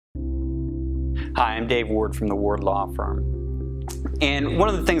Hi, I'm Dave Ward from the Ward Law Firm. And one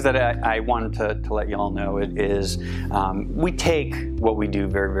of the things that I wanted to let you all know is we take what we do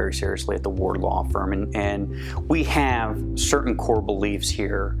very, very seriously at the Ward Law Firm. And we have certain core beliefs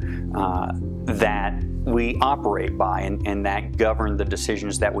here that we operate by and that govern the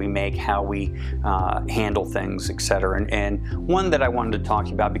decisions that we make, how we handle things, etc. And one that I wanted to talk to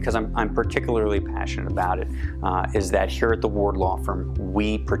you about, because I'm particularly passionate about it, is that here at the Ward Law Firm,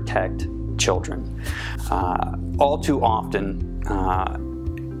 we protect children. All too often,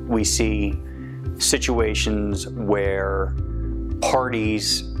 we see situations where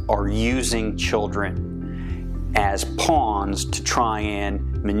parties are using children as pawns to try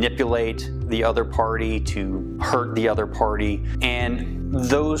and manipulate the other party, to hurt the other party, and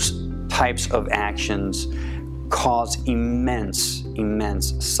those types of actions cause immense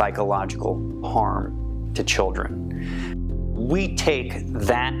psychological harm to children. We take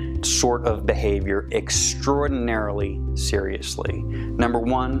that sort of behavior extraordinarily seriously. Number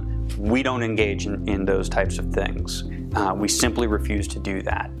one, we don't engage in those types of things. We simply refuse to do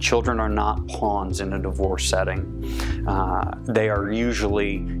that. Children are not pawns in a divorce setting. They are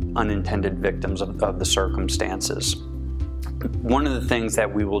usually unintended victims of the circumstances. One of the things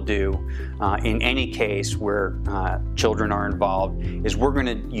that we will do in any case where children are involved is we're going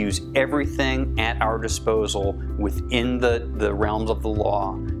to use everything at our disposal within the realms of the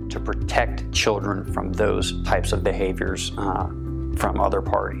law to protect children from those types of behaviors from other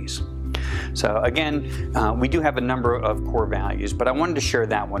parties. So again, we do have a number of core values, but I wanted to share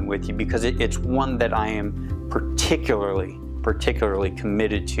that one with you because it's one that I am particularly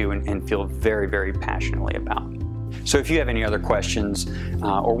committed to and feel very, very passionately about. So if you have any other questions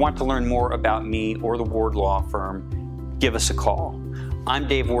or want to learn more about me or the Ward Law Firm, give us a call. I'm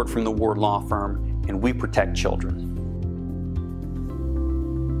Dave Ward from the Ward Law Firm, and we protect children.